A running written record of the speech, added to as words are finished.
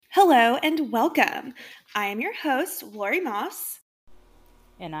Hello and welcome. I am your host, Lori Moss.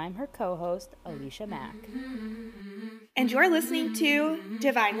 And I'm her co-host, Alicia Mack. And you're listening to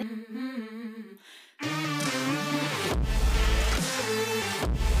Divinely.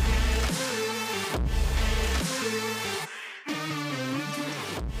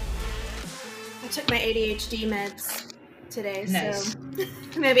 I took my ADHD meds today, Nice. so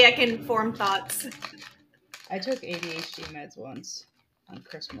maybe I can form thoughts. I took ADHD meds once on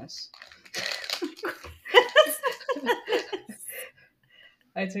Christmas.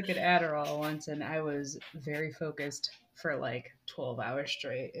 I took an Adderall once and I was very focused for like 12 hours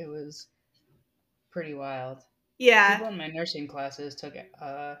straight. It was pretty wild. Yeah. People in my nursing classes took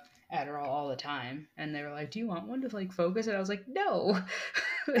Adderall all the time and they were like, "Do you want one to like focus?" And I was like, "No."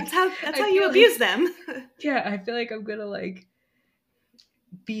 That's how you abuse them. Yeah, I feel like I'm going to like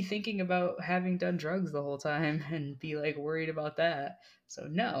be thinking about having done drugs the whole time and be like worried about that. So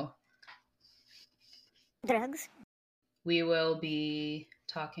no. Drugs? We will be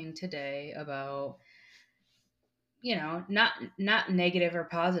talking today about, not negative or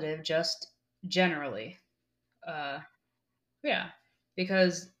positive, just generally. Yeah,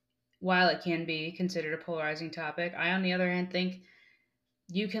 because while it can be considered a polarizing topic, I, on the other hand, think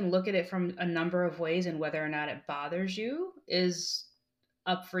you can look at it from a number of ways, and whether or not it bothers you is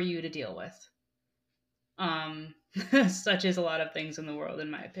up for you to deal with. Um, such as a lot of things in the world,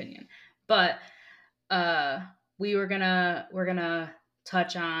 in my opinion. But uh, we're gonna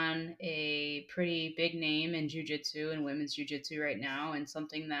touch on a pretty big name in jujitsu and women's jujitsu right now, and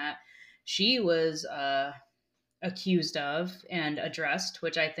something that she was accused of and addressed,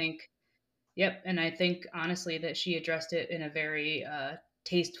 which I think, yep, and I think honestly that she addressed it in a very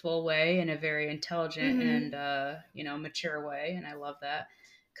tasteful way, in a very intelligent and mature way, and I love that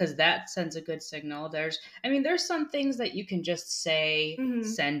because that sends a good signal. There's some things that you can just say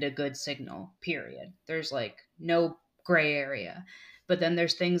send a good signal. Period. There's like no gray area, but then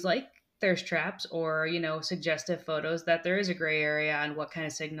there's things like thirst traps or suggestive photos that there is a gray area on what kind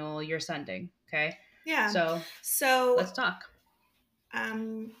of signal you're sending. Okay. Yeah. So let's talk.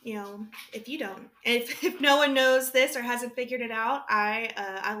 If no one knows this or hasn't figured it out,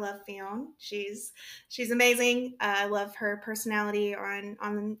 I love Fionn. She's amazing. I love her personality on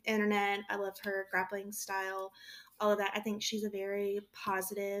the internet. I love her grappling style, all of that. I think she's a very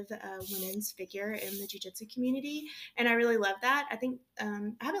positive women's figure in the jiu-jitsu community, and I really love that. I think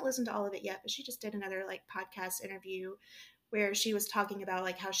I haven't listened to all of it yet, but she just did another like podcast interview where she was talking about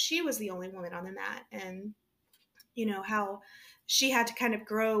like how she was the only woman on the mat, and how she had to kind of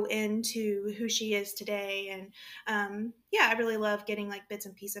grow into who she is today. And I really love getting like bits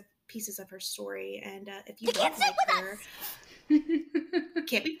and pieces of her story. And if you don't like her,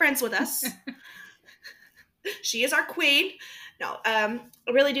 can't be friends with us. She is our queen. No, I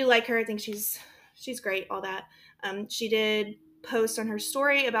really do like her. I think she's great. All that. She did post on her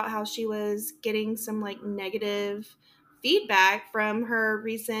story about how she was getting some like negative feedback from her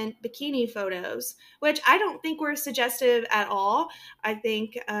recent bikini photos, which I don't think were suggestive at all. I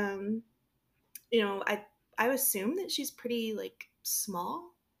think, I assume that she's pretty like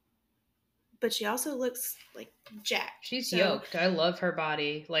small, but she also looks like jacked. She's yoked. I love her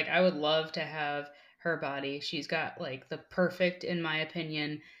body. Like, I would love to have her body. She's got like the perfect, in my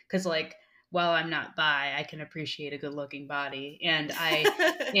opinion, because like, while I'm not bi, I can appreciate a good looking body. And I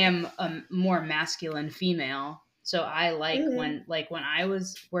am a more masculine female. So I like when I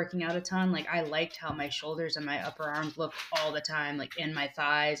was working out a ton, like I liked how my shoulders and my upper arms looked all the time, like in my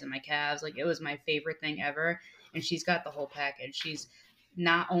thighs and my calves. Like it was my favorite thing ever. And she's got the whole package. She's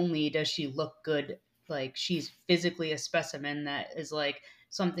not only does she look good, like she's physically a specimen that is like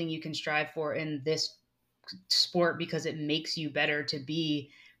something you can strive for in this sport because it makes you better to be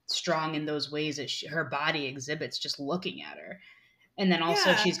strong in those ways that her body exhibits just looking at her. And then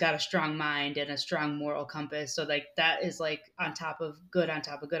also she's got a strong mind and a strong moral compass. So like that is like on top of good, on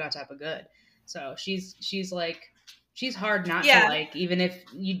top of good, on top of good. So she's like, she's hard not to like, even if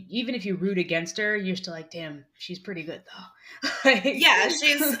you root against her, you're still like, damn, she's pretty good though.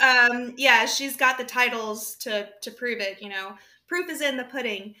 She's got the titles to prove it. Proof is in the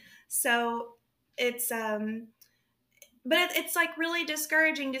pudding. So it's but it's like really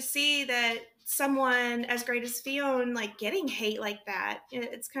discouraging to see that someone as great as Fionn like getting hate like that.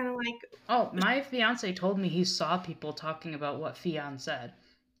 It's kind of like, oh, my fiance told me he saw people talking about what Fionn said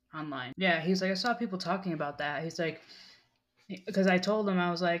online. Yeah, he's like, I saw people talking about that. He's like, because I told him,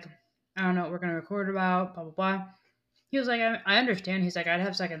 I was like, I don't know what we're gonna record about, blah blah blah. He was like, I understand. He's like, I'd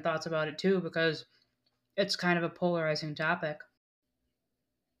have second thoughts about it too because it's kind of a polarizing topic.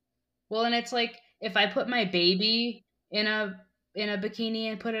 Well, and it's like if I put my baby in a in a bikini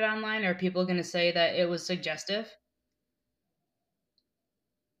and put it online? Are people going to say that it was suggestive?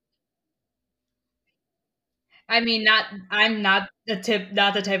 I mean, not I'm not the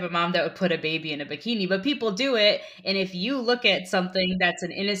type of mom that would put a baby in a bikini, but people do it. And if you look at something that's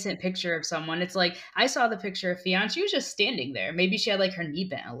an innocent picture of someone, it's like I saw the picture of Fionn. She was just standing there. Maybe she had like her knee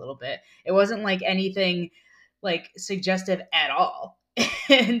bent a little bit. It wasn't like anything like suggestive at all.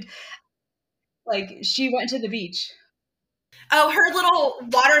 And like she went to the beach. Oh, her little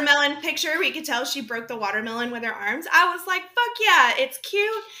watermelon picture, we could tell she broke the watermelon with her arms. I was like, fuck yeah, it's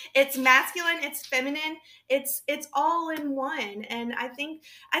cute, it's masculine, it's feminine, it's all in one. And I think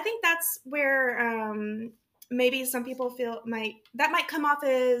that's where maybe some people feel might come off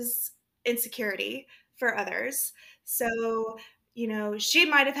as insecurity for others. So, she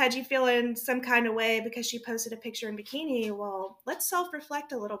might have had you feeling some kind of way because she posted a picture in bikini. Well, let's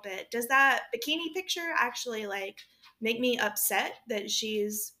self-reflect a little bit. Does that bikini picture actually make me upset that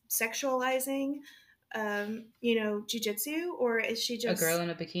she's sexualizing jujitsu, or is she A girl just in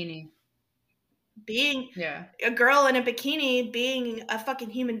a bikini. being Yeah. a girl in a bikini, being a fucking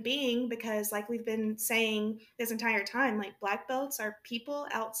human being? Because like we've been saying this entire time, like black belts are people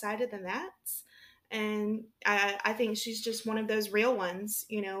outside of the mats. And I think she's just one of those real ones.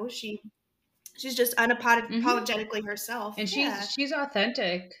 She's just Hmm. unapologetically herself. And Yeah. she's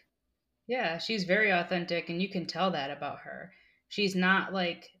authentic. Yeah, she's very authentic, and you can tell that about her. She's not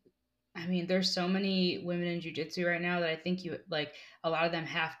like, I mean, there's so many women in jujitsu right now that I think you like a lot of them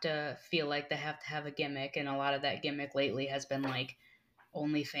have to feel like they have to have a gimmick, and a lot of that gimmick lately has been like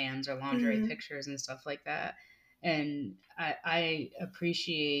OnlyFans or lingerie Hmm. pictures and stuff like that. And I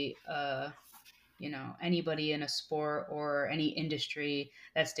appreciate anybody in a sport or any industry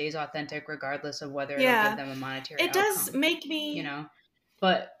that stays authentic regardless of whether it'll give Yeah. them a monetary It does outcome, make you me. know.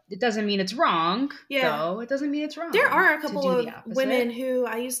 But it doesn't mean it's wrong, Yeah. though. It doesn't mean it's There wrong are a to couple do the of opposite. women who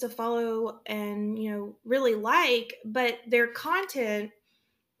I used to follow and, really like, but their content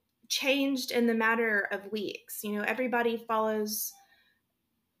changed in the matter of weeks. Everybody follows.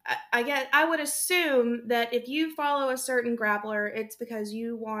 I get. I would assume that if you follow a certain grappler, it's because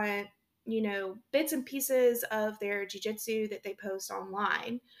you want, bits and pieces of their jujitsu that they post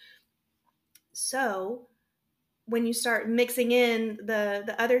online. So when you start mixing in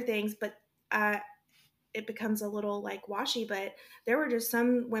the other things, but uh, it becomes a little like washy. But there were just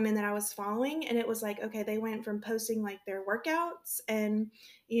some women that I was following, and it was like, okay, they went from posting like their workouts and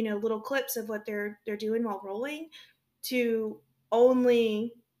little clips of what they're doing while rolling to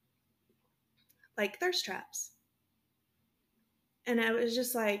only like thirst traps. And I was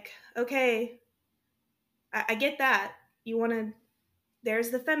just like, okay, I get that. You want to, there's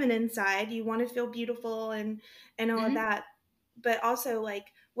the feminine side, you want to feel beautiful and all of Hmm. that, but also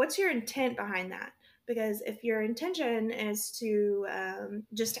like, what's your intent behind that? Because if your intention is to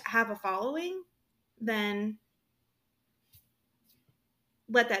just have a following, then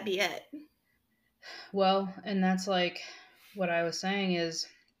let that be it. Well, and that's like what I was saying is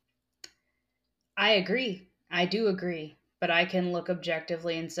I agree. I do agree. But I can look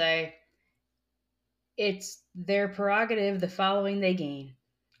objectively and say it's their prerogative the following they gain.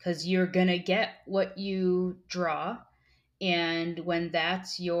 Because you're going to get what you draw. And when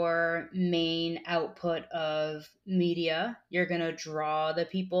that's your main output of media, you're going to draw the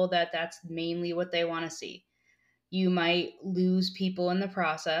people that's mainly what they want to see. You might lose people in the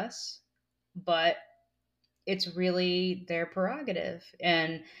process, but it's really their prerogative.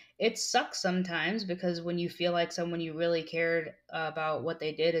 And it sucks sometimes because when you feel like someone you really cared about what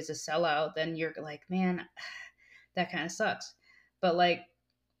they did is a sellout, then you're like, man, that kind of sucks. But like,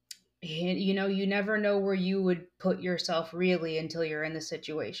 you never know where you would put yourself really until you're in the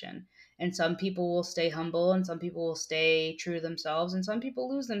situation. And some people will stay humble and some people will stay true to themselves and some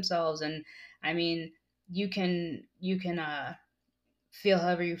people lose themselves. And I mean, you can feel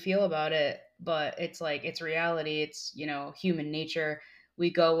however you feel about it, but it's like it's reality. It's, human nature. We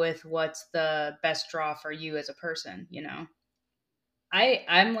go with what's the best draw for you as a person.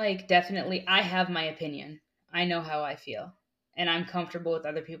 I'm like definitely I have my opinion. I know how I feel. And I'm comfortable with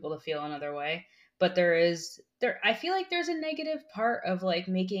other people to feel another way. But there I feel like there's a negative part of like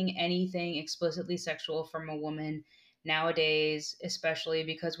making anything explicitly sexual from a woman nowadays, especially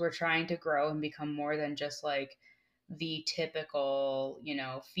because we're trying to grow and become more than just like the typical,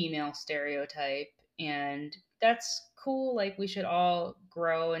 female stereotype. And that's cool. Like we should all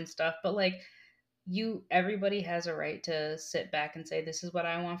grow and stuff. But like everybody has a right to sit back and say this is what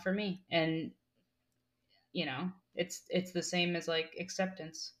I want for me. And it's the same as like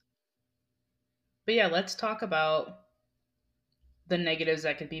acceptance. But yeah, let's talk about the negatives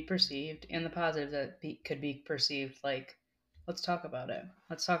that could be perceived and the positives that could be perceived. Like, Let's talk about it.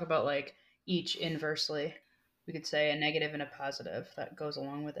 Let's talk about like each inversely. We could say a negative and a positive that goes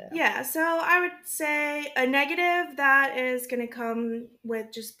along with it. Yeah, so I would say a negative that is going to come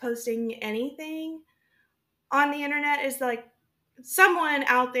with just posting anything on the internet is like someone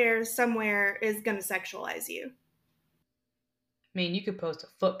out there somewhere is going to sexualize you. I mean, you could post a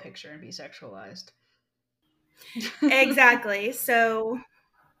foot picture and be sexualized. Exactly. So,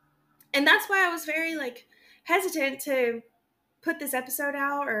 and that's why I was very like hesitant to put this episode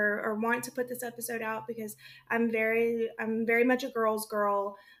out or want to put this episode out, because I'm very much a girl's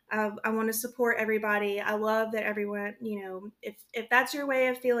girl. I want to support everybody. I love that everyone, you know, if that's your way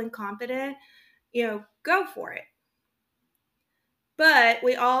of feeling confident, you know, go for it. But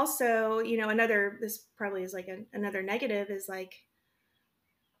we also, you know, this probably is like another negative is like,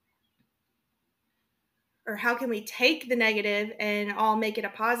 or how can we take the negative and all make it a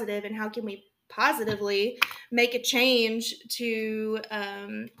positive, and how can we positively make a change to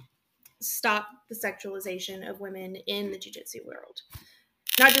stop the sexualization of women in the jiu-jitsu world?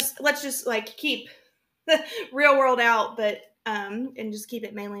 Not just, let's just like keep the real world out, but and just keep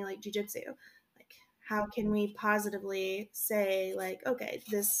it mainly like jiu-jitsu. Like, how can we positively say like, okay,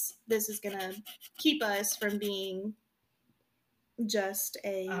 this is gonna keep us from being just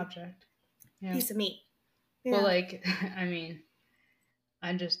a object, piece of meat. Yeah. Well, like, I mean,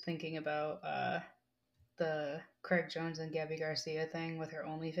 I'm just thinking about the Craig Jones and Gabby Garcia thing with her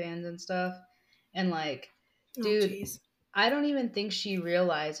OnlyFans and stuff. And like, dude, I don't even think she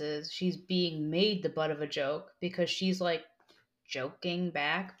realizes she's being made the butt of a joke, because she's like joking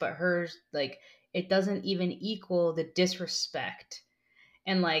back, but hers, like, it doesn't even equal the disrespect.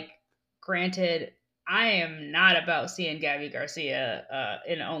 And like, granted, I am not about seeing Gabby Garcia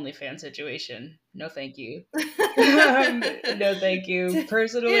in an OnlyFans situation. No, thank you. No, thank you.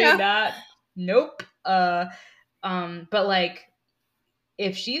 Personally, not. Nope. But like,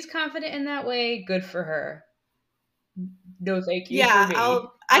 if she's confident in that way, good for her. No, thank you for me.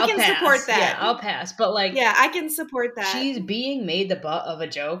 I can pass. Support that. Yeah, I'll pass. But like, yeah, I can support that. She's being made the butt of a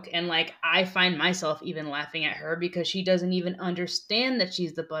joke, and like, I find myself even laughing at her because she doesn't even understand that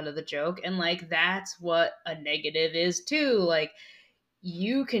she's the butt of the joke, and like, that's what a negative is too. Like,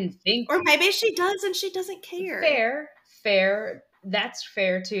 you can think, or maybe she does and she doesn't care. Fair. That's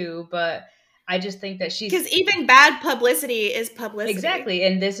fair too, but I just think that she's, because even bad publicity is publicity. Exactly,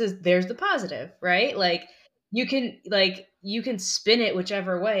 and there's the positive, right? Like, you can spin it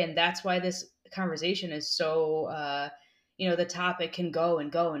whichever way, and that's why this conversation is so the topic can go and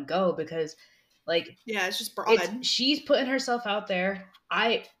go and go, because like, yeah, it's just broad. She's putting herself out there.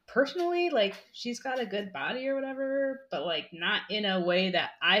 I personally, like, she's got a good body or whatever, but like, not in a way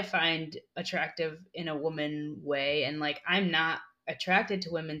that I find attractive in a woman way, and like, I'm not attracted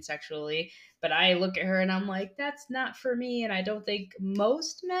to women sexually, but I look at her and I'm like, that's not for me. And I don't think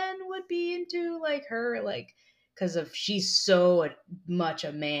most men would be into like her, like, because of she's so much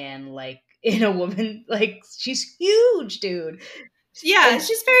a man, like, in a woman, like, she's huge, dude. Yeah, and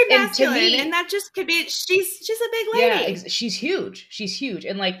she's very masculine, and that just could be, she's a big lady. Yeah, she's huge,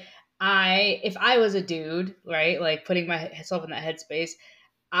 and like, if I was a dude, right, like, putting myself in that headspace,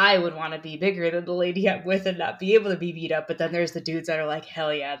 I would want to be bigger than the lady I'm with and not be able to be beat up. But then there's the dudes that are like,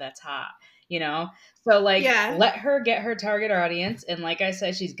 hell yeah, that's hot, you know? So like, let her get her target audience. And like I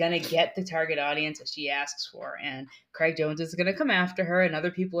said, she's going to get the target audience that she asks for. And Craig Jones is going to come after her, and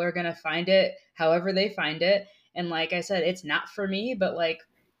other people are going to find it however they find it. And like I said, it's not for me, but like,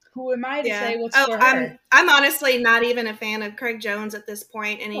 who am I to say what's for her? I'm honestly not even a fan of Craig Jones at this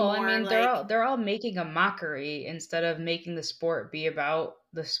point anymore. Well, I mean, they're all making a mockery instead of making the sport be about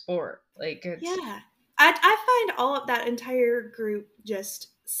the sport. Like, it's... yeah, I find all of that entire group just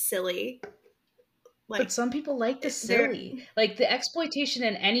silly. Like, but some people like the silly. Like, the exploitation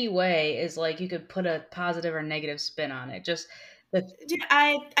in any way is like, you could put a positive or negative spin on it. Just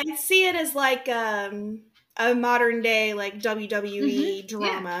I see it as like a modern day like WWE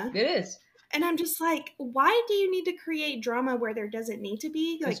drama. Yeah, it is. And I'm just like, why do you need to create drama where there doesn't need to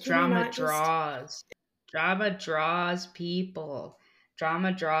be? Like, drama draws. Drama draws people.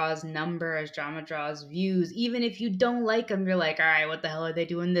 Drama draws numbers. Drama draws views. Even if you don't like them, you're like, all right, what the hell are they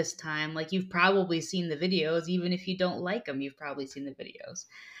doing this time? Like, you've probably seen the videos. Even if you don't like them, you've probably seen the videos.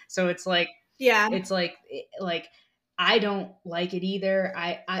 So it's like, yeah, it's like I don't like it either.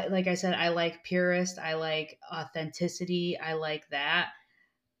 I like I said, I like purist. I like authenticity. I like that.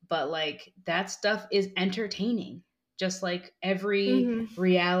 But like, that stuff is entertaining. Just like every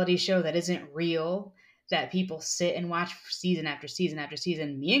reality show that isn't real, that people sit and watch season after season after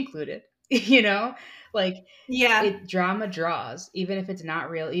season, me included, you know, like Yeah. it drama draws, even if it's not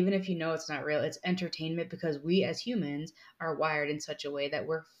real, even if you know it's not real, it's entertainment because we as humans are wired in such a way that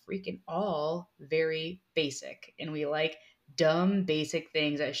we're freaking all very basic and we like dumb basic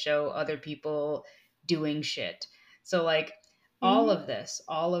things that show other people doing shit. So like Mhm. all of this,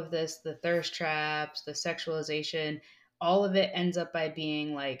 the thirst traps, the sexualization, all of it ends up by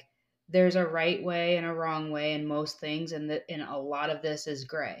being like there's a right way and a wrong way in most things, and a lot of this is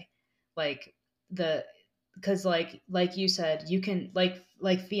gray. Like the because like you said, you can like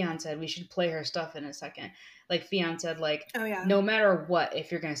Fion said, we should play her stuff in a second. Like Fion said, like Oh yeah. no matter what,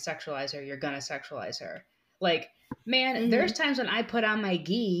 if you're gonna sexualize her, you're gonna sexualize her. Like man, there's Mhm. times when I put on my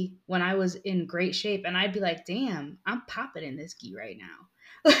gi when I was in great shape, and I'd be like, damn, I'm popping in this gi right now.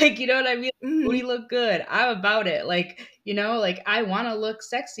 Like, you know what I mean? Booty Mhm. look good. I'm about it. Like, you know, like I want to look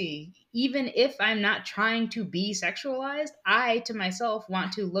sexy. Even if I'm not trying to be sexualized, I to myself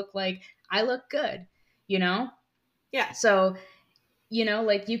want to look like I look good, you know? Yeah. So, you know,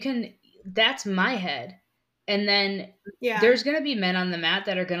 like you can, that's my head. And then Yeah. there's going to be men on the mat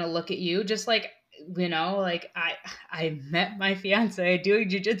that are going to look at you just like, you know, like I met my fiance doing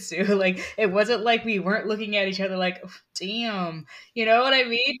jujitsu. Like it wasn't like we weren't looking at each other like, damn, you know what I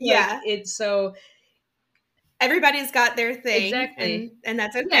mean? Like Yeah. it's so Everybody's got their thing, exactly. and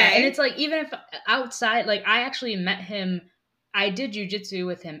that's Yeah, and it's okay. like even if outside, like I actually met him, I did jujitsu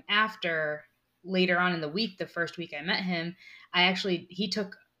with him after later on in the week. The first week I met him, he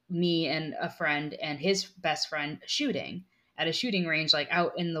took me and a friend and his best friend shooting at a shooting range, like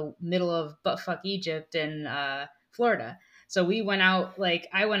out in the middle of buttfuck Egypt in Florida. So we went out, like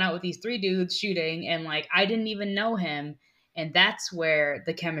I went out with these three dudes shooting, and like I didn't even know him, and that's where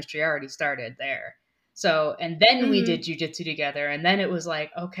the chemistry already started there. So, and then we did Mhm. jujitsu together, and then it was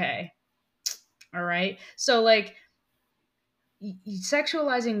like, okay, all right. So, like,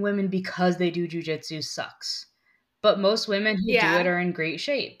 sexualizing women because they do jujitsu sucks. But most women who do it Yeah. are in great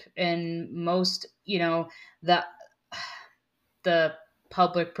shape, and most, you know, the the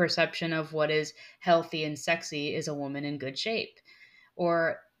public perception of what is healthy and sexy is a woman in good shape,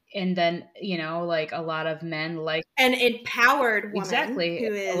 or and then you know, like a lot of men like An empowered woman exactly.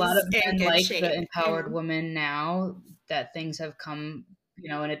 who A lot of is in men good like the shape, empowered and woman now that things have come, you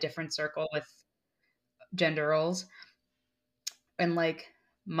know, in a different circle with gender roles. And like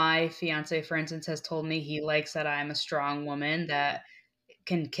my fiance, for instance, has told me he likes that I'm a strong woman that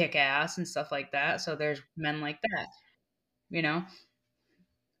can kick ass and stuff like that. So there's men like that, you know?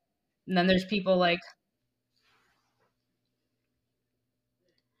 And then there's people like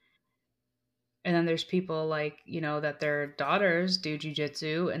And then there's people like, you know, that their daughters do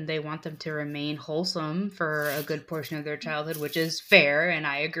jujitsu and they want them to remain wholesome for a good portion of their childhood, which is fair, and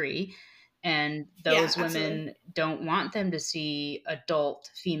I agree. And yeah, those absolutely. women don't want them to see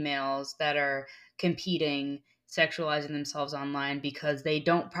adult females that are competing, sexualizing themselves online because they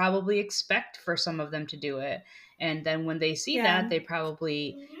don't probably expect for some of them to do it. And then when they see Yeah. that, they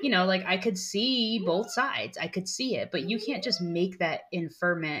probably, you know, like I could see both sides. I could see it, but you can't just make that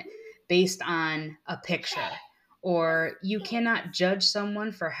inferment based on a picture, or you cannot judge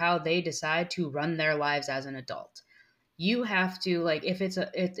someone for how they decide to run their lives as an adult. You have to, like, if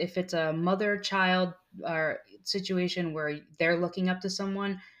it's a mother child or situation where they're looking up to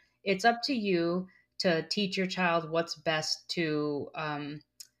someone, it's up to you to teach your child what's best to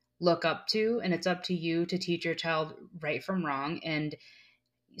look up to, and it's up to you to teach your child right from wrong. And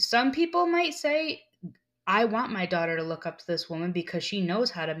some people might say, I want my daughter to look up to this woman because she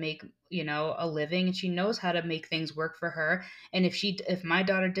knows how to make, you know, a living, and she knows how to make things work for her. And if my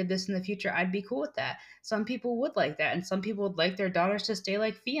daughter did this in the future, I'd be cool with that. Some people would like that, and some people would like their daughters to stay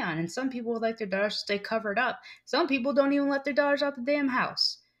like Fion, and some people would like their daughters to stay covered up. Some people don't even let their daughters out the damn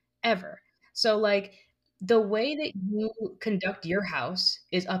house ever. So like the way that you conduct your house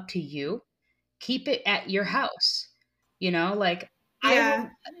is up to you. Keep it at your house. You know, like I Yeah. will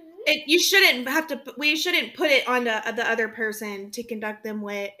You shouldn't have to. We shouldn't put it on the other person to conduct them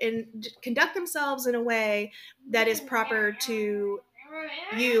way and conduct themselves in a way that is proper to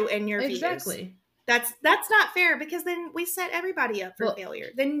you and your views. exactly. That's not fair, because then we set everybody up for Well, failure.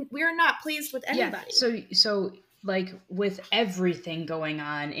 Then we're not pleased with yeah. anybody. So like with everything going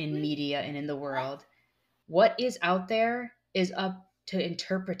on in media and in the world, what is out there is up to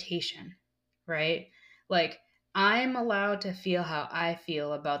interpretation, right? Like, I'm allowed to feel how I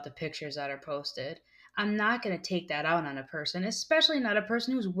feel about the pictures that are posted. I'm not going to take that out on a person, especially not a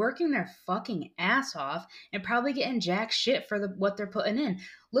person who's working their fucking ass off and probably getting jack shit for what they're putting in.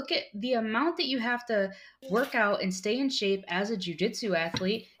 Look at the amount that you have to work out and stay in shape as a jujitsu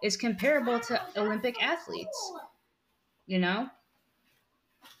athlete is comparable to Olympic athletes, you know?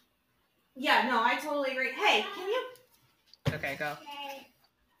 Yeah, no, I totally agree. Hey, can you? Okay, go.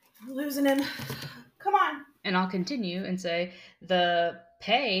 I'm losing him. Come on. And I'll continue and say the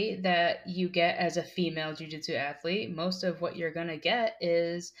pay that you get as a female jiu-jitsu athlete, most of what you're gonna get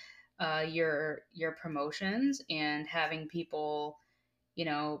is your promotions and having people, you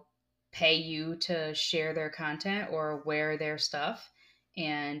know, pay you to share their content or wear their stuff.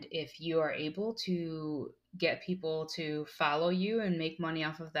 And if you are able to get people to follow you and make money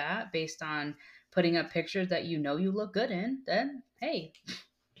off of that based on putting up pictures that you know you look good in, then hey,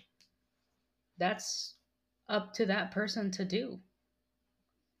 that's up to that person to do.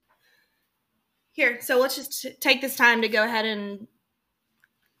 Here, so let's just take this time to go ahead and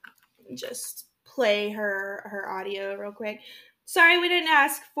just play her audio real quick. Sorry, we didn't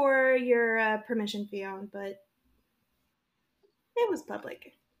ask for your permission, Fionn, but it was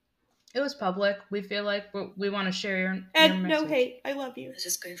public. It was public. We feel like we want to share your And message. no hate. I love you. I was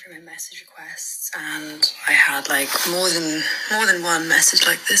just going through my message requests, and I had like more than one message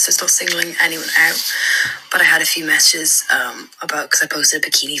like this. So it's not singling anyone out, but I had a few messages about, because I posted a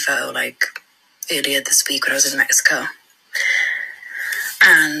bikini photo like earlier this week when I was in Mexico,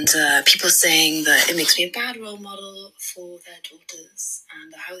 and people saying that it makes me a bad role model for their daughters,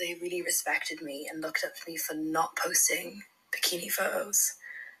 and how they really respected me and looked up to me for not posting bikini photos.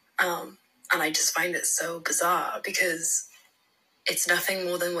 And I just find it so bizarre, because it's nothing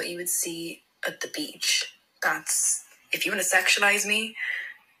more than what you would see at the beach. That's, if you want to sexualize me,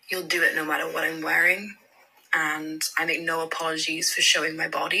 you'll do it no matter what I'm wearing. And I make no apologies for showing my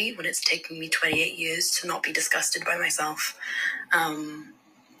body when it's taken me 28 years to not be disgusted by myself. I'm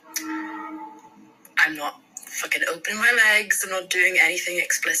not fucking opening my legs. I'm not doing anything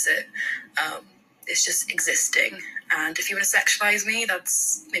explicit. It's just existing. And if you want to sexualize me,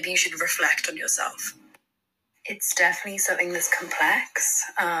 that's, maybe you should reflect on yourself. It's definitely something that's complex.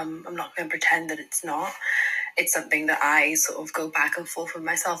 I'm not going to pretend that it's not. It's something that I sort of go back and forth with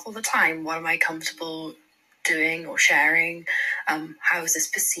myself all the time. What am I comfortable doing or sharing? How is this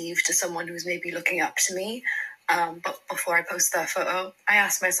perceived to someone who's maybe looking up to me? But before I post that photo, I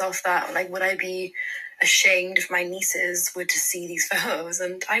asked myself that, like, would I be ashamed if my nieces were to see these photos?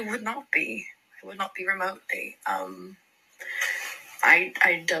 And I would not be. I would not be remotely.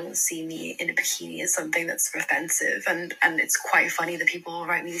 I don't see me in a bikini as something that's offensive, and it's quite funny that people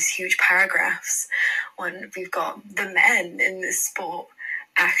write me these huge paragraphs when we've got the men in this sport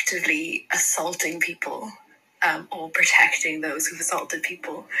actively assaulting people, or protecting those who've assaulted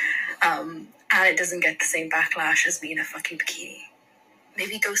people, and it doesn't get the same backlash as me in a fucking bikini.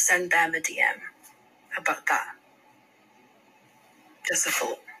 Maybe go send them a DM about that. Just a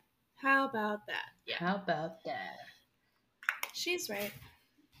thought. How about that? Yeah. How about that? She's right.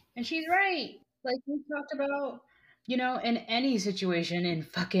 And she's right. Like we talked about, you know, in any situation in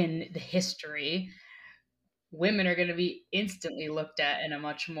fucking the history, women are going to be instantly looked at in a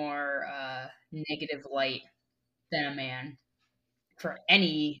much more negative light than a man for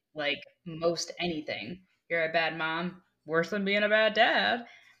any, like, most anything. You're a bad mom, worse than being a bad dad.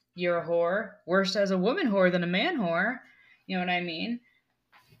 You're a whore, worse as a woman whore than a man whore. You know what I mean?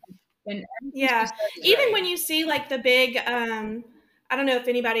 And yeah, even right. When you see like the big, I don't know if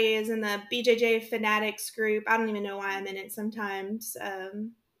anybody is in the BJJ fanatics group. I don't even know why I'm in it sometimes.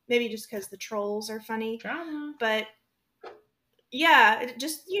 Maybe just because the trolls are funny. Drama. But yeah,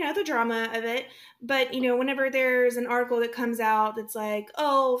 just, you know, the drama of it. But, you know, whenever there's an article that comes out that's like,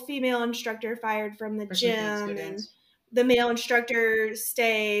 oh, female instructor fired from the gym and the male instructor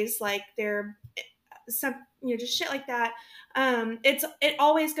stays, like they're some, you know, just shit like that. It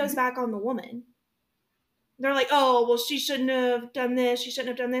always goes back on the woman. They're like, oh, well, she shouldn't have done this. She shouldn't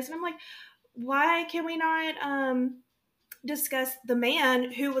have done this. And I'm like, why can we not discuss the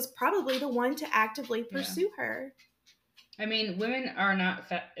man who was probably the one to actively pursue her? I mean, women are not,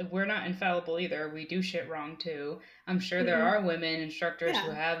 we're not infallible either. We do shit wrong too. I'm sure there are women instructors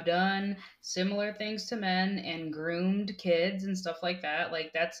who have done similar things to men and groomed kids and stuff like that.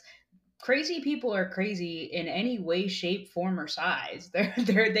 Like, that's, crazy people are crazy in any way, shape, form, or size.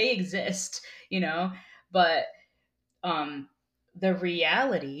 They exist, you know? But the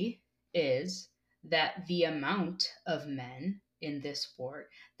reality is that the amount of men in this sport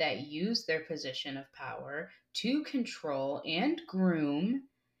that use their position of power to control and groom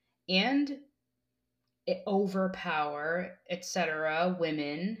and overpower, etc.,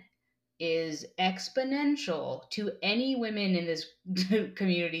 women is exponential to any women in this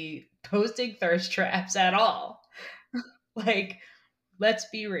community posting thirst traps at all. Like, let's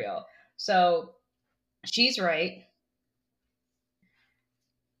be real. So she's right.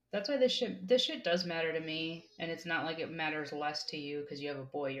 That's why this shit does matter to me, and it's not like it matters less to you because you have a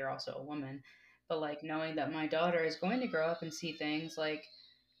boy, you're also a woman. But like knowing that my daughter is going to grow up and see things like,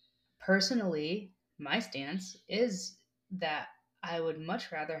 personally, my stance is that I would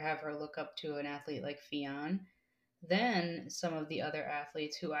much rather have her look up to an athlete like Fionn than some of the other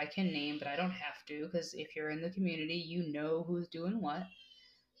athletes who I can name, but I don't have to because if you're in the community, you know who's doing what.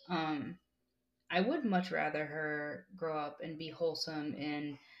 Um, I would much rather her grow up and be wholesome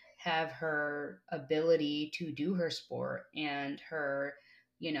and have her ability to do her sport and her,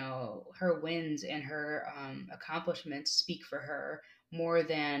 her wins and her accomplishments speak for her more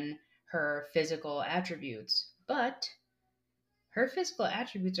than her physical attributes. But her physical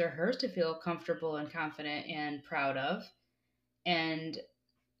attributes are hers to feel comfortable and confident and proud of. And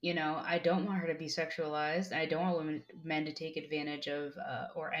I don't want her to be sexualized. I don't want men to take advantage of,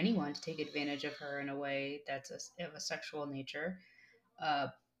 or anyone to take advantage of her in a way that's of a sexual nature. Uh,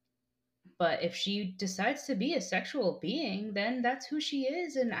 but if she decides to be a sexual being, then that's who she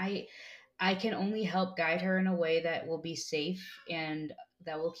is, and I can only help guide her in a way that will be safe and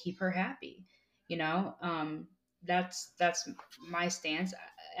that will keep her happy. You know, that's my stance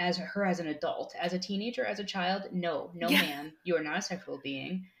as an adult. As a teenager, as a child, no, Yeah. ma'am, you are not a sexual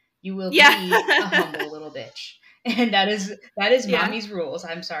being. You will Yeah. be a humble little bitch. And that is Yeah. mommy's rules.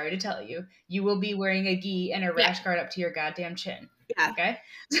 I'm sorry to tell you. You will be wearing a gi and a Yeah. rash guard up to your goddamn chin. Yeah. Okay?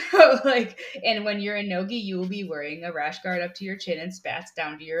 So and when you're in no-gi, you will be wearing a rash guard up to your chin and spats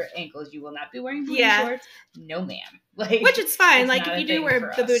down to your ankles. You will not be wearing booty Yeah. shorts. No, ma'am. Like, Which it's fine. it's Like not if a you do thing wear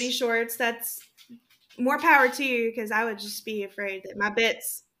for the us. booty shorts, that's more power to you because I would just be afraid that my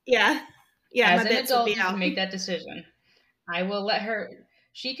bits, yeah, As my an bits would adult, be you can out. make that decision. I will let her.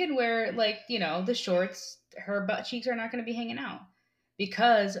 She can wear the shorts. Her butt cheeks are not going to be hanging out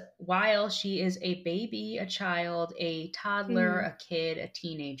because while she is a baby, a child, a toddler, a kid, a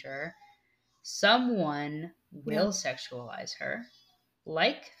teenager, someone will sexualize her,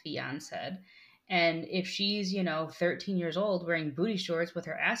 like Fionn said. And if she's, 13 years old wearing booty shorts with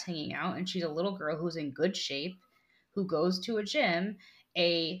her ass hanging out and she's a little girl who's in good shape, who goes to a gym,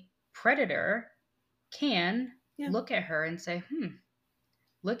 a predator can look at her and say,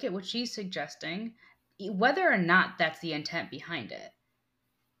 look at what she's suggesting, whether or not that's the intent behind it,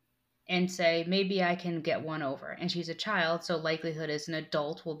 and say, maybe I can get one over. And she's a child, so likelihood is an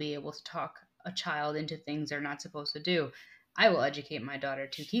adult will be able to talk a child into things they're not supposed to do. I will educate my daughter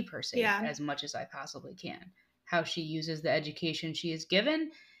to keep her safe as much as I possibly can. How she uses the education she is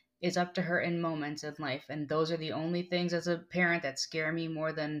given is up to her in moments in life. And those are the only things as a parent that scare me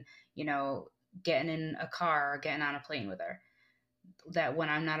more than, getting in a car or getting on a plane with her. That when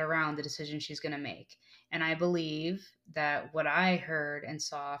I'm not around, the decision she's going to make. And I believe that what I heard and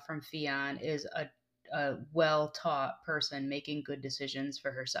saw from Fionn is a well-taught person making good decisions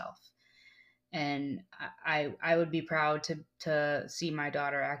for herself. And I would be proud to see my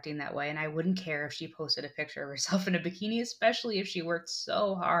daughter acting that way. And I wouldn't care if she posted a picture of herself in a bikini, especially if she worked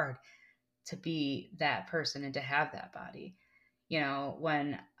so hard to be that person and to have that body.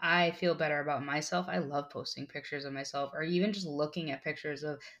 When I feel better about myself, I love posting pictures of myself or even just looking at pictures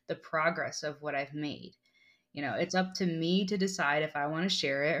of the progress of what I've made. It's up to me to decide if I want to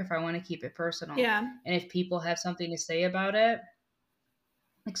share it or if I want to keep it personal. Yeah. And if people have something to say about it,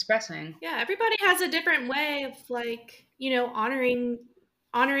 expressing. Yeah, everybody has a different way of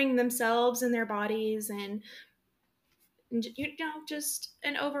honoring themselves and their bodies and just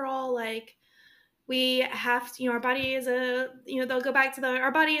an overall we have to, our body is they'll go back to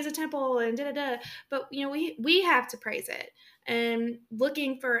our body is a temple and but we have to praise it, and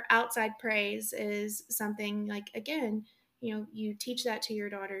looking for outside praise is something again, you teach that to your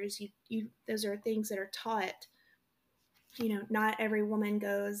daughters. You those are things that are taught. Not every woman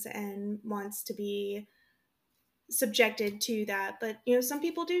goes and wants to be subjected to that, but some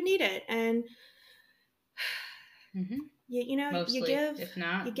people do need it, and Mostly, you give, if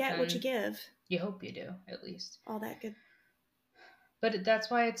not, you get what you give. You hope you do, at least. All that good. But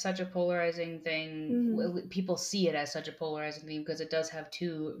that's why it's such a polarizing thing. People see it as such a polarizing thing because it does have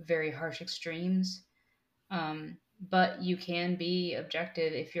two very harsh extremes. But you can be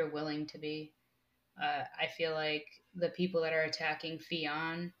objective if you're willing to be. I feel like the people that are attacking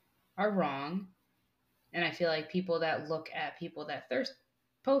Fionn are wrong. And I feel like people that look at people that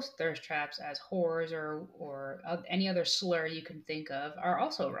post thirst traps as whores or any other slur you can think of are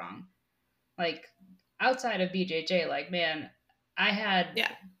also wrong. Like, outside of BJJ, man, I had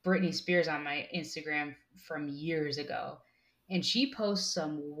Britney Spears on my Instagram from years ago, and she posts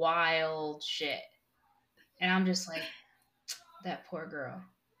some wild shit. And I'm just like, that poor girl.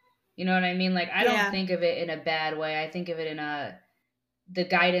 You know what I mean? I don't think of it in a bad way. I think of it in a, the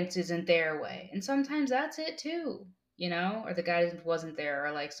guidance isn't their way. And sometimes that's it too, you know, or the guidance wasn't there,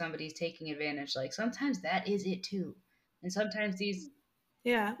 or like somebody's taking advantage. Like sometimes that is it too. And sometimes these.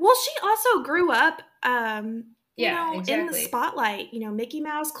 Yeah. Well, she also grew up, Yeah, in the exactly. spotlight, Mickey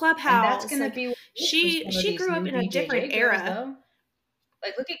Mouse And that's Clubhouse. going to Like be with some of she these grew up new in a different BJJ girls, era. though.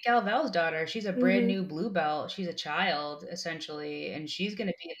 Like, look at Galvel's daughter. She's a brand Mhm. new blue belt. She's a child, essentially, and she's going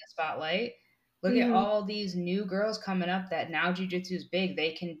to be in the spotlight. Look at Mhm. all these new girls coming up that now jiu-jitsu is big.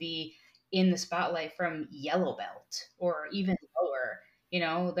 They can be in the spotlight from yellow belt or even lower. You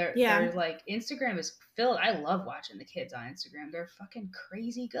know, Yeah. they're like, Instagram is filled. I love watching the kids on Instagram. They're fucking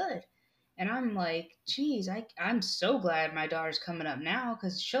crazy good. And I'm like, geez, I'm so glad my daughter's coming up now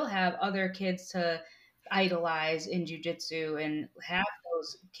because she'll have other kids to idolize in jujitsu and have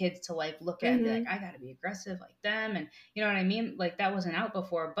those kids to like look at and be like, Mhm. I got to be aggressive like them. And you know what I mean? Like that wasn't out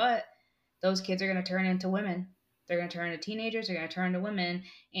before, but those kids are going to turn into women. They're going to turn into teenagers. They're going to turn into women.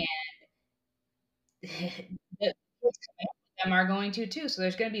 And the kids coming up with them are going to too. So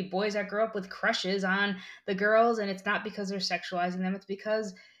there's going to be boys that grow up with crushes on the girls, and it's not because they're sexualizing them. It's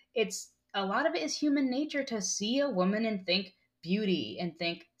because it's a lot of it is human nature to see a woman and think beauty and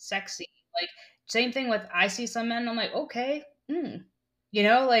think sexy. Like same thing with I see some men, I'm like, okay, you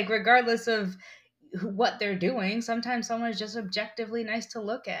know, like regardless of what they're doing, sometimes someone is just objectively nice to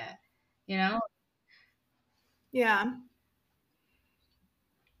look at. You know, Yeah.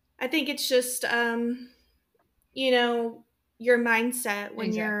 I think it's just your mindset when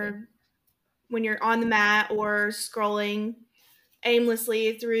exactly. you're on the mat or scrolling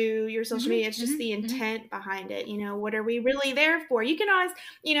aimlessly through your social Hmm media. It's just the hmm intent behind it. What are we really there for? You can always,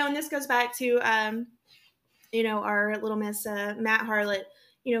 and this goes back to our little miss Matt Harlett.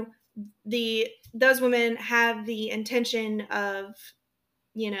 Those women have the intention of,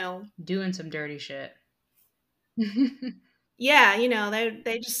 Doing some dirty shit. yeah,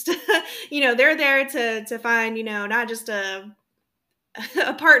 they just they're there to find, not just a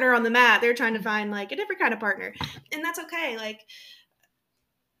partner on the mat. They're trying to find like a different kind of partner. And that's okay. Like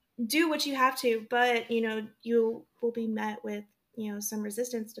do what you have to, but you will be met with, some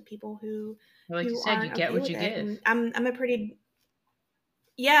resistance to people who Like you who said, you aren't get okay what with you it. give. And I'm a pretty,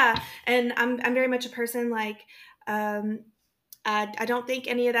 yeah, and I'm very much a person like, um I don't think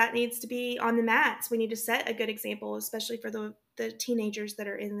any of that needs to be on the mats. We need to set a good example, especially for the teenagers that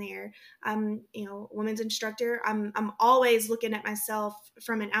are in there. I'm, women's instructor. I'm always looking at myself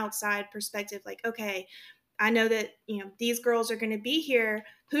from an outside perspective, like, okay, I know that, these girls are going to be here.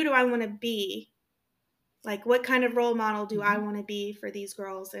 Who do I want to be? Like, what kind of role model do I Hmm want to be for these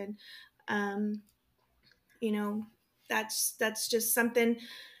girls? And, um, you know, that's just something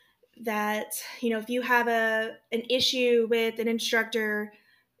that, if you have an issue with an instructor,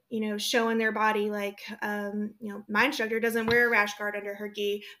 showing their body, like, my instructor doesn't wear a rash guard under her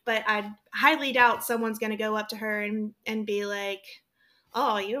gi, but I highly doubt someone's going to go up to her and be like,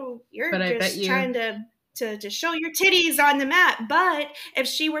 oh, you're But I bet just you. trying to show your titties on the mat. But if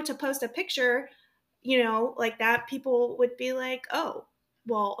she were to post a picture, like that, people would be like, oh,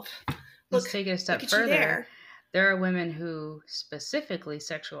 well, Let's look, take it a look step at you further. there. There are women who specifically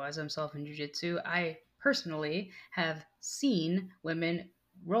sexualize themselves in jiu-jitsu. I personally have seen women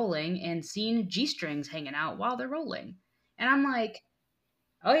rolling and seen G-strings hanging out while they're rolling. And I'm like,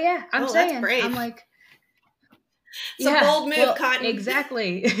 oh yeah, I'm Oh, that's saying. I'm brave. like, It's a yeah, bold move, well, Cotton.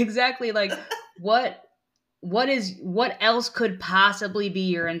 exactly. Exactly. Like what what else could possibly be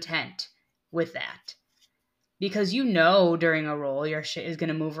your intent with that? Because during a roll your shit is going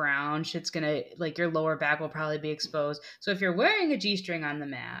to move around, shit's going to like your lower back will probably be exposed. So if you're wearing a G-string on the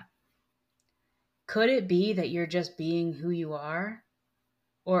mat, could it be that you're just being who you are,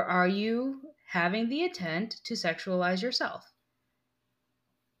 or are you having the intent to sexualize yourself?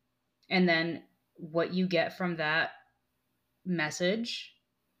 And then what you get from that message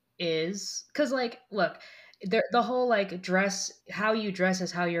is because like look, the whole like dress, how you dress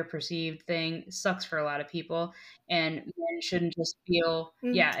is how you're perceived thing sucks for a lot of people. And men shouldn't just feel,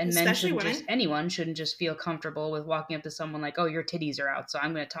 yeah, and men Especially shouldn't just, women. anyone shouldn't just feel comfortable with walking up to someone like, oh, your titties are out, so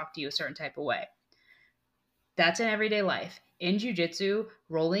I'm going to talk to you a certain type of way. That's in everyday life. In jiu-jitsu,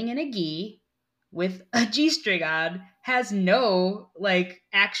 rolling in a gi with a g-string on has no like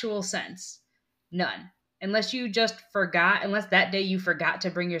actual sense. None. Unless you just forgot, unless that day you forgot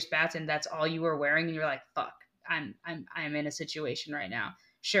to bring your spats and that's all you were wearing and you're like, fuck, I'm in a situation right now.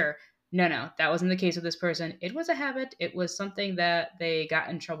 Sure. No, that wasn't the case with this person. It was a habit. It was something that they got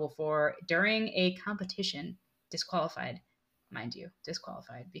in trouble for during a competition. Disqualified, mind you,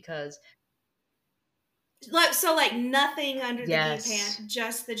 disqualified because So like nothing under the gi yes. pant,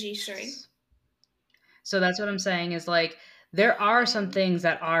 just the G string. Yes. So that's what I'm saying is like There are some things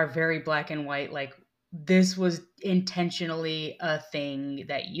that are very black and white, like this was intentionally a thing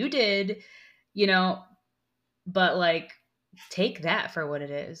that you did, you know, but like take that for what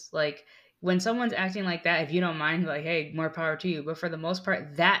it is. Like when someone's acting like that, if you don't mind, like, hey, more power to you. But for the most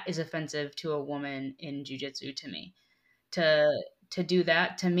part, that is offensive to a woman in jiu-jitsu to me. To do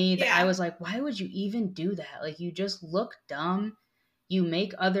that to me, that I Yeah. was like, why would you even do that? Like, you just look dumb. You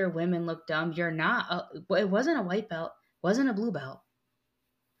make other women look dumb. You're not it wasn't a white belt, wasn't a blue belt.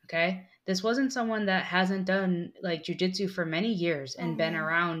 Okay, this wasn't someone that hasn't done like jujitsu for many years and been man.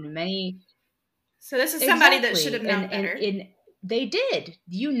 around many. So this is somebody that should have known and, better. And they did.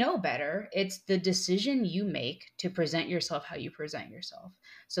 You know better. It's the decision you make to present yourself how you present yourself.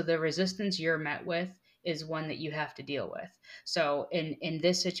 So the resistance you're met with is one that you have to deal with. So in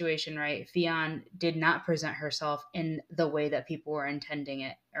this situation, right, Ffion did not present herself in the way that people were intending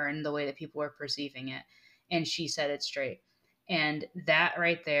it or in the way that people were perceiving it. And she said it straight. And that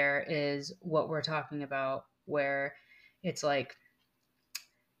right there is what we're talking about, where it's like,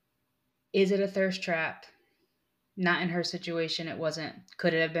 is it a thirst trap? Not in her situation, it wasn't.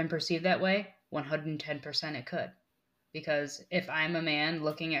 Could it have been perceived that way? 110% it could. Because if I'm a man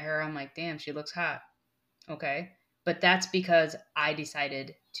looking at her, I'm like, damn, she looks hot. Okay. But that's because I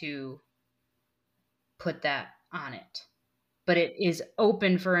decided to put that on it. But it is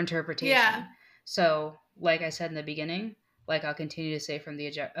open for interpretation. Yeah. So, like I said in the beginning, like I'll continue to say from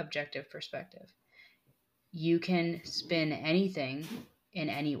the objective perspective, you can spin anything in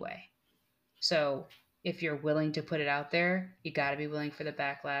any way. So if you're willing to put it out there, you got to be willing for the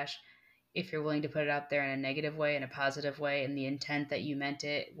backlash. If you're willing to put it out there in a negative way, in a positive way, in the intent that you meant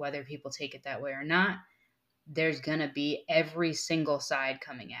it, whether people take it that way or not, there's going to be every single side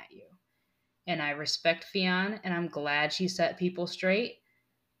coming at you. And I respect Ffion, and I'm glad she set people straight,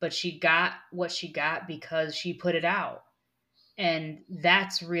 but she got what she got because she put it out. And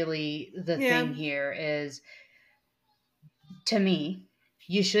that's really the thing here is, to me,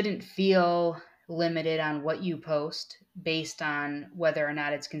 you shouldn't feel limited on what you post based on whether or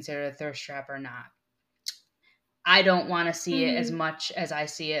not it's considered a thirst trap or not. I don't want to see it as much as I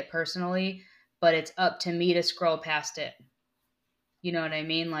see it personally, but it's up to me to scroll past it. You know what I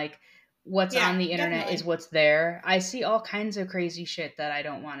mean? Like, what's on the internet is what's there. I see all kinds of crazy shit that I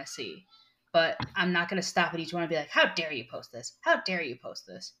don't want to see, but I'm not going to stop at each one and be like, how dare you post this? How dare you post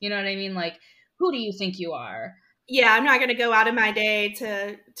this? You know what I mean? Like, who do you think you are? Yeah, I'm not going to go out of my day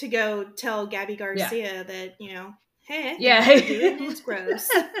to go tell Gabby Garcia that, you know, hey, yeah, it's gross.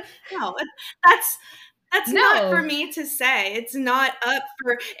 No, that's not for me to say. It's not up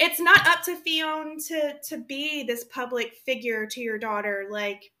to Ffion to be this public figure to your daughter.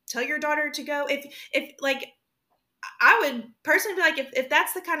 Like, tell your daughter to go if like, I would personally be like, if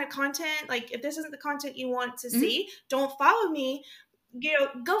that's the kind of content, like if this isn't the content you want to see, don't follow me. You know,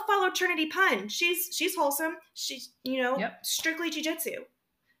 go follow Trinity Pun. She's wholesome. She's, you know, strictly jiu-jitsu.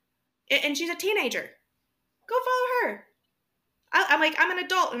 And she's a teenager. Go follow her. I'm like, I'm an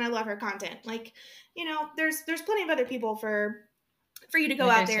adult and I love her content. Like, you know, there's plenty of other people for you to go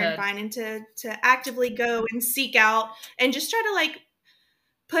out there and find, and to actively go and seek out and just try to like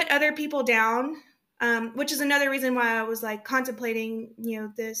put other people down. Which is another reason why I was like contemplating, you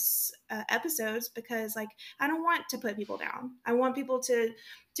know, this episodes, because like I don't want to put people down. I want people to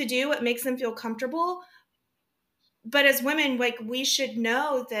do what makes them feel comfortable. But as women, like, we should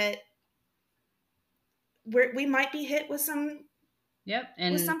know that we might be hit with some.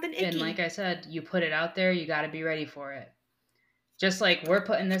 And with something icky. And like I said, you put it out there, you got to be ready for it. Just like we're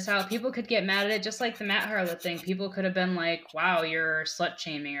putting this out, people could get mad at it. Just like the Matt Harlett thing, people could have been like, "Wow, you're slut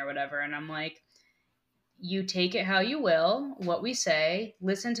shaming" or whatever. And I'm like, you take it how you will, what we say,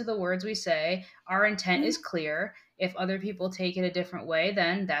 listen to the words we say. Our intent is clear. If other people take it a different way,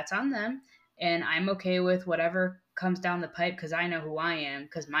 then that's on them. And I'm okay with whatever comes down the pipe because I know who I am,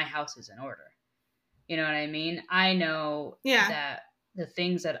 because my house is in order. You know what I mean? I know that the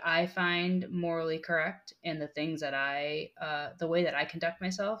things that I find morally correct and the things that the way that I conduct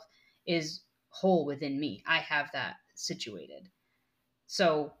myself is whole within me. I have that situated.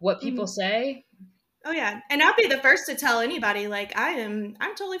 So what people say... Oh yeah, and I'll be the first to tell anybody, like, I'm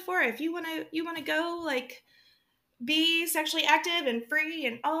totally for it. If you wanna go, like, be sexually active and free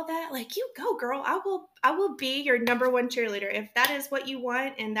and all that, like, you go, girl. I will be your number one cheerleader if that is what you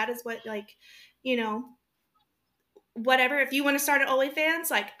want, and that is what, like, you know, whatever. If you want to start an OnlyFans,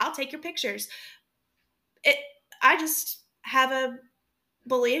 like, I'll take your pictures. I just have a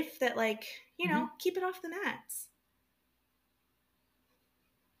belief that, like, you know, keep it off the mats.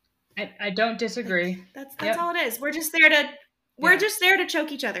 I don't disagree. That's all it is. We're just there to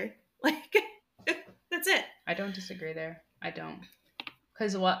choke each other. Like, that's it. I don't disagree there. I don't.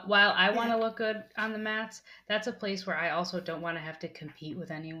 Because while I want to look good on the mats, that's a place where I also don't want to have to compete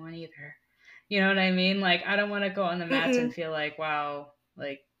with anyone either. You know what I mean? Like, I don't want to go on the mats and feel like, wow,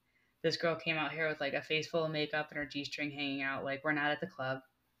 like this girl came out here with like a face full of makeup and her G-string hanging out. Like, we're not at the club.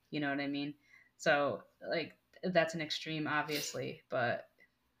 You know what I mean? So, like, that's an extreme, obviously, but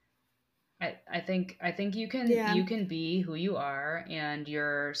I think you can be who you are, and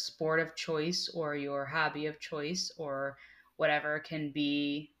your sport of choice or your hobby of choice or whatever can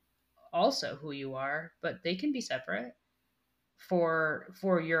be also who you are, but they can be separate for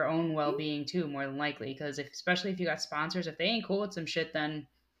your own well-being too, more than likely, because especially if you got sponsors, if they ain't cool with some shit, then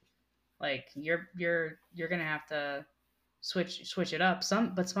like you're gonna have to switch it up.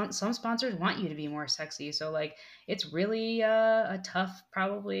 Some sponsors want you to be more sexy, so like it's really a tough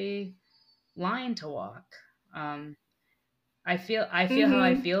probably line to walk. um I feel how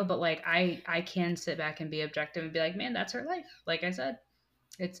I feel, but like I can sit back and be objective and be like, man, that's her life. Like I said,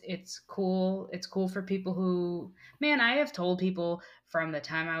 it's cool. It's cool for people who, man, I have told people from the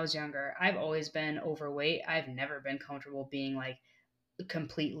time I was younger, I've always been overweight. I've never been comfortable being like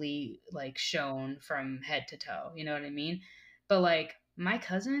completely like shown from head to toe. You know what I mean? But like my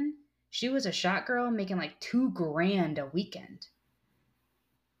cousin, she was a shot girl making like $2,000 a weekend.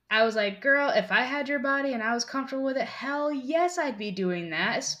 I was like, girl, if I had your body and I was comfortable with it, hell yes, I'd be doing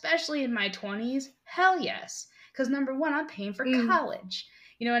that, especially in my 20s. Hell yes. Because number one, I'm paying for college.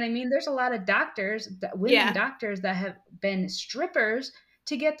 You know what I mean? There's a lot of doctors, women doctors, that have been strippers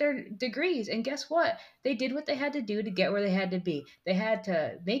to get their degrees. And guess what? They did what they had to do to get where they had to be. They had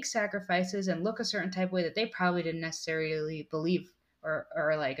to make sacrifices and look a certain type of way that they probably didn't necessarily believe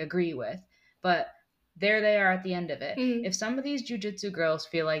or like agree with. But there they are at the end of it. If some of these jujitsu girls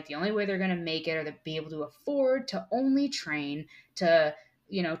feel like the only way they're going to make it or to be able to afford to only train, to,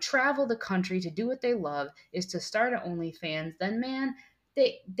 you know, travel the country to do what they love is to start an OnlyFans, then man,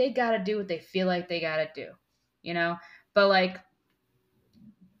 they got to do what they feel like they got to do, you know? But like,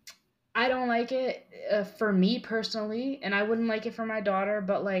 I don't like it for me personally, and I wouldn't like it for my daughter,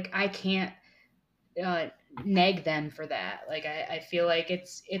 but like, I can't nag them for that. Like I feel like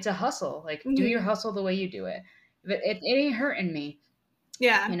it's a hustle. Like do your hustle the way you do it. But it ain't hurting me.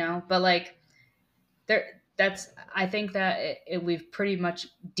 Yeah. You know, but like I think that we've pretty much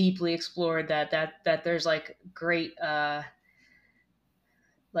deeply explored that there's like great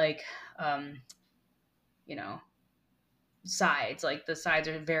like you know, sides. Like the sides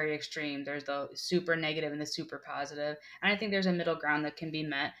are very extreme. There's the super negative and the super positive. And I think there's a middle ground that can be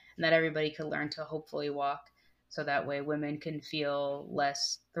met and that everybody could learn to hopefully walk, so that way women can feel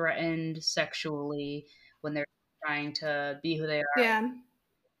less threatened sexually when they're trying to be who they are. Yeah.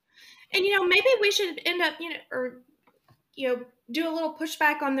 And you know, maybe we should end up, do a little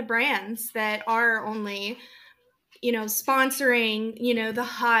pushback on the brands that are only, sponsoring, the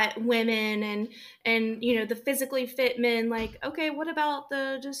hot women and the physically fit men. Like, okay, what about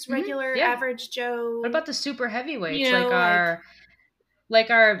the just regular average Joe? What about the super heavyweights? Like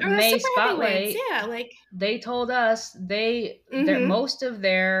our May Spotlight. Yeah, like they told us most of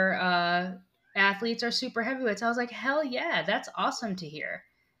their athletes are super heavyweights. I was like, hell yeah, that's awesome to hear.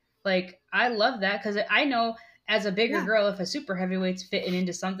 Like, I love that, because I know as a bigger girl, if a super heavyweight's fitting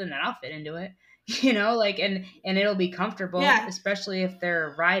into something, then I'll fit into it. You know, like, and it'll be comfortable, especially if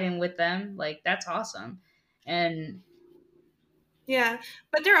they're riding with them. Like, that's awesome. And yeah,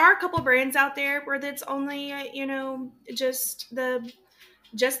 but there are a couple brands out there where that's only, just the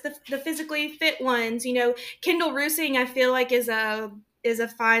physically fit ones. Kendall Roosing, I feel like is a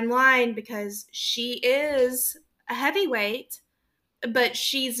fine line, because she is a heavyweight, but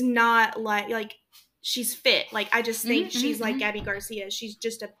she's not like she's fit. Like, I just think she's like Gabby Garcia. She's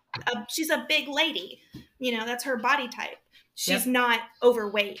just she's a big lady. That's her body type. She's not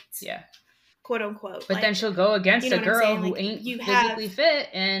overweight. Yeah. Quote unquote. But then she'll go against a girl who ain't physically fit,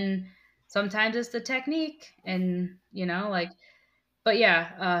 and sometimes it's the technique, and but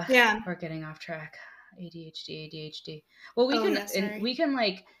we're getting off track. ADHD. Well, we can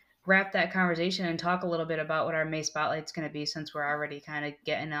like wrap that conversation and talk a little bit about what our May Spotlight's going to be, since we're already kind of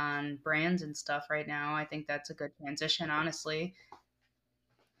getting on brands and stuff right now. I think that's a good transition, honestly.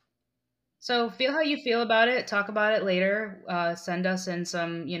 So feel how you feel about it. Talk about it later. Send us in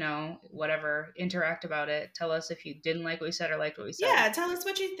some, whatever. Interact about it. Tell us if you didn't like what we said or liked what we said. Yeah, tell us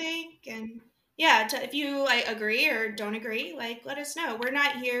what you think. And if you agree or don't agree, let us know. We're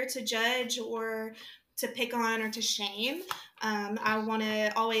not here to judge or to pick on or to shame. I want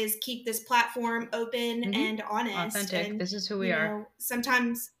to always keep this platform open and honest. Authentic. And, this is who we are.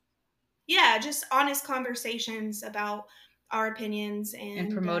 Sometimes, just honest conversations about our opinions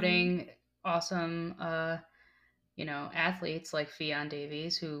and promoting awesome, athletes like Fionn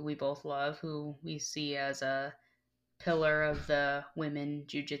Davies, who we both love, who we see as a pillar of the women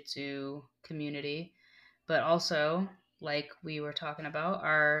jiu-jitsu community. But also, like we were talking about,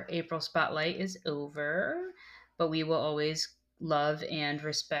 our April spotlight is over, but we will always love and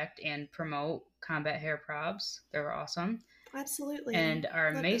respect and promote Combat Hair Props. They were awesome. Absolutely. And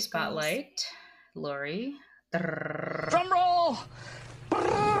our Love May those girls. spotlight, Lori. Drum roll!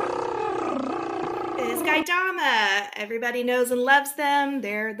 Is Gaidama. Everybody knows and loves them.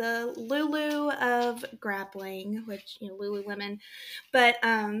 They're the Lulu of grappling, which, Lululemon. But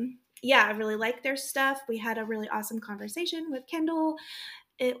yeah, I really like their stuff. We had a really awesome conversation with Kendall.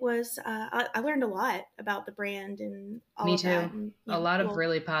 It was, I learned a lot about the brand and all Me of that. too. And, A lot of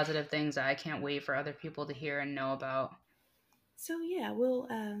really positive things that I can't wait for other people to hear and know about. So yeah,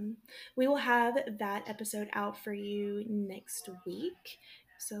 we will have that episode out for you next week,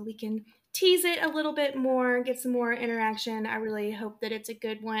 so we can tease it a little bit more, get some more interaction. I really hope that it's a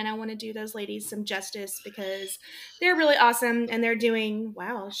good one. I want to do those ladies some justice because they're really awesome and they're doing.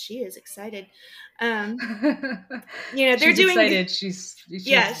 Wow, she is excited. They're She's doing excited. She's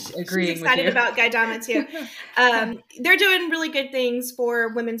agreeing she's excited with you. about Gaidama too. They're doing really good things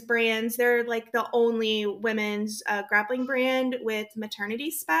for women's brands. They're like the only women's grappling brand with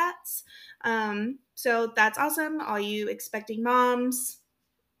maternity spats. So that's awesome. All you expecting moms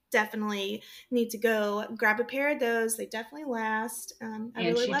definitely need to go grab a pair of those. They definitely last. I And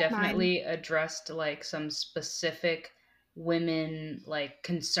really she love definitely addressed like some specific women like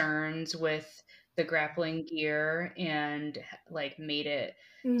concerns with the grappling gear and like made it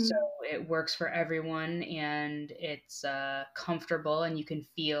mine. so it works for everyone and it's comfortable and you can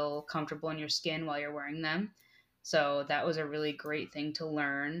feel comfortable in your skin while you're wearing them. So that was a really great thing to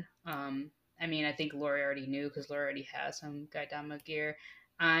learn. I mean, I think Lori already knew because Lori already has some Gaidama gear.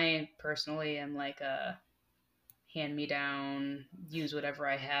 I personally am like a hand me down, use whatever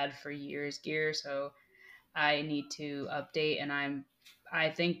I had for years gear. So I need to update and I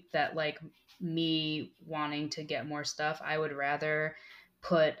think that like me wanting to get more stuff, I would rather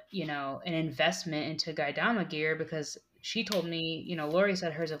put, an investment into Gaidama gear because she told me, Lori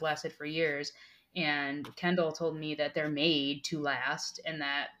said hers have lasted for years and Kendall told me that they're made to last and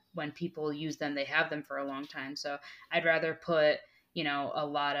that when people use them, they have them for a long time. So I'd rather put, a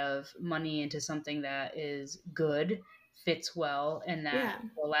lot of money into something that is good, fits well, and that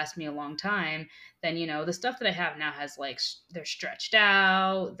will last me a long time then the stuff that I have now has like they're stretched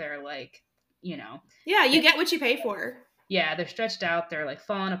out, they're like Yeah, you get what you pay for. Yeah, they're stretched out, they're like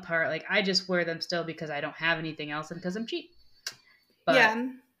falling apart. Like I just wear them still because I don't have anything else and because I'm cheap. But yeah.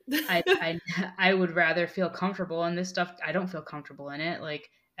 I would rather feel comfortable in this stuff. I don't feel comfortable in it like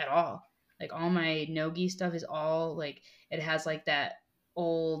at all. Like all my Nogi stuff is all like it has like that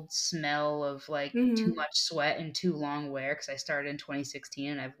old smell of like too much sweat and too long wear because I started in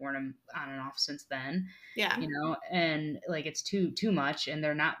 2016 and I've worn them on and off since then. Yeah. And like it's too much and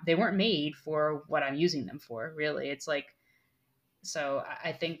they weren't made for what I'm using them for, really. It's like so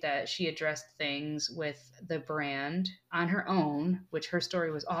I think that she addressed things with the brand on her own, which her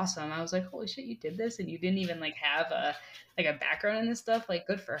story was awesome. I was like, holy shit, you did this and you didn't even like have a background in this stuff. Like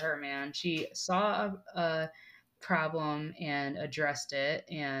good for her, man. She saw a problem and addressed it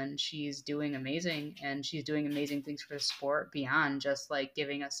and she's doing amazing and she's doing amazing things for the sport beyond just like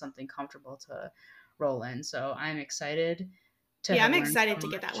giving us something comfortable to roll in. So I'm excited I'm excited to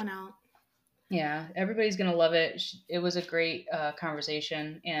get that one out. Yeah, everybody's gonna love it. It was a great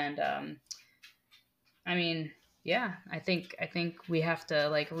conversation, and I mean, yeah, I think we have to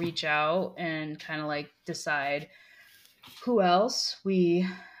like reach out and kind of like decide who else we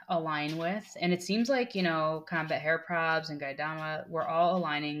align with, and it seems like Combat Hair Props and Gaidama, we're all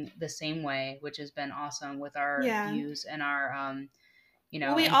aligning the same way, which has been awesome with our views and our we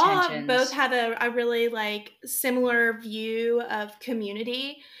intentions. all both have a really like similar view of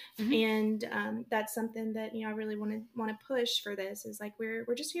community. And that's something that I really want to push for this is like we're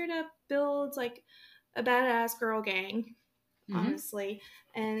just here to build like a badass girl gang, honestly,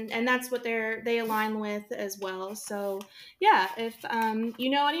 and that's what they align with as well. So yeah, if you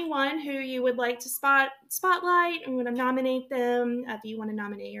know anyone who you would like to spotlight and want to nominate them, if you want to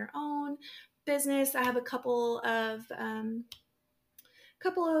nominate your own business, I have a couple of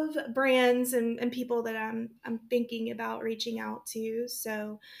brands and people that I'm thinking about reaching out to.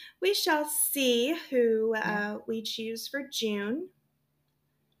 So we shall see who we choose for June.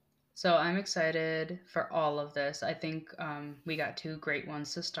 So I'm excited for all of this. I think we got two great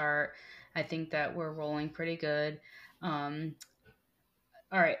ones to start. I think that we're rolling pretty good. All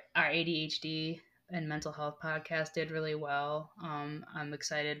right, our ADHD and mental health podcast did really well. I'm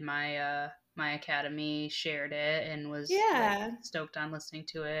excited. My my academy shared it and was Yeah. stoked on listening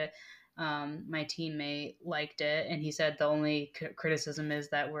to it. My teammate liked it, and he said the only criticism is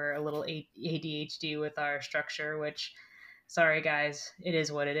that we're a little ADHD with our structure, which, sorry guys, it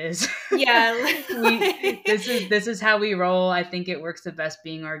is what it is. Yeah. This is how we roll. I think it works the best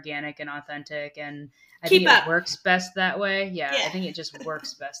being organic and authentic, and I Keep think up. it works best that way. Yeah, Yeah. I think it just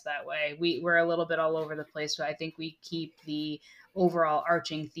works best that way. We're a little bit all over the place, but I think we keep the overall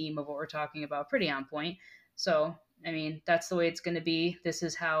arching theme of what we're talking about pretty on point. So, I mean, that's the way it's going to be. This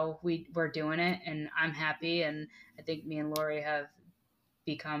is how we're doing it, and I'm happy. And I think me and Lori have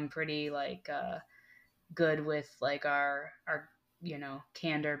become pretty like good with like our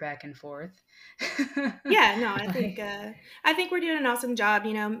candor back and forth. Yeah, no, I think we're doing an awesome job.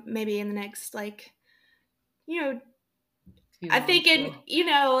 Maybe in the next I think in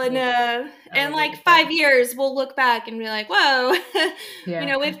in like 5 years we'll look back and be like, whoa,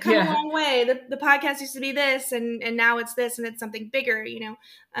 we've come a long way. The podcast used to be this, and now it's this, and it's something bigger.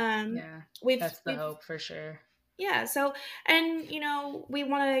 That's the hope for sure. Yeah. So, and we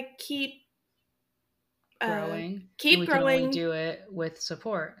want to keep growing. Keep we growing. Can only do it with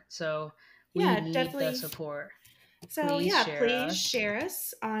support. So we need definitely the support. So please share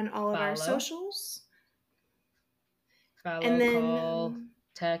us on all of our socials. Follow, and then, call,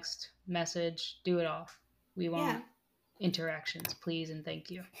 text, message, do it all. We want interactions, please, and thank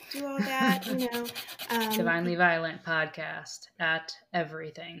you. Do all that, Divinely Violent podcast at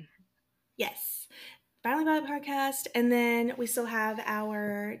everything. Yes. Divinely Violent podcast. And then we still have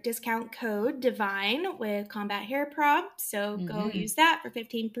our discount code DIVINE with Combat Hair Prop. So go use that for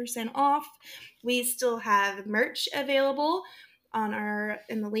 15% off. We still have merch available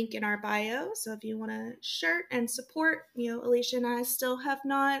in the link in our bio. So if you want a shirt and support, Alicia and I still have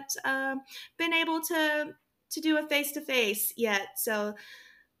not been able to do a face-to-face yet. So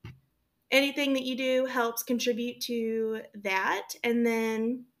anything that you do helps contribute to that. And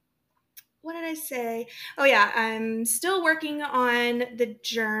then what did I say? Oh yeah, I'm still working on the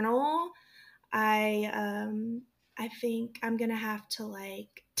journal. I think I'm gonna have to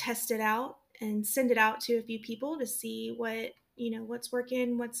test it out and send it out to a few people to see what's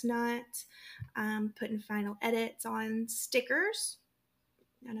working, what's not. Putting final edits on stickers.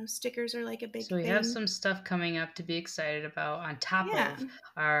 I know stickers are a big thing. So we have some stuff coming up to be excited about on top of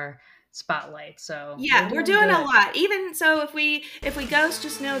our spotlight. So we're doing a lot. Even so, if we ghost,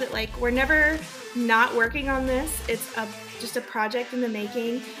 just know that we're never not working on this. It's just a project in the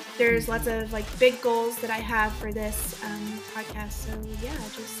making. There's lots of big goals that I have for this podcast. So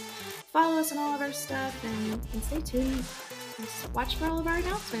just follow us on all of our stuff and stay tuned. Just watch for all of our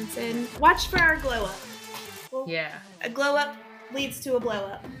announcements and watch for our glow up. Well, a glow up leads to a blow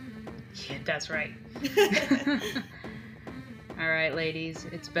up. Yeah, that's right. All right, ladies,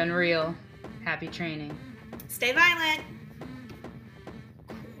 it's been real. Happy training. Stay violent.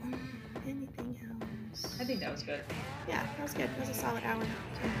 Cool. Anything else? I think that was good. Yeah, that was good. That was a solid hour.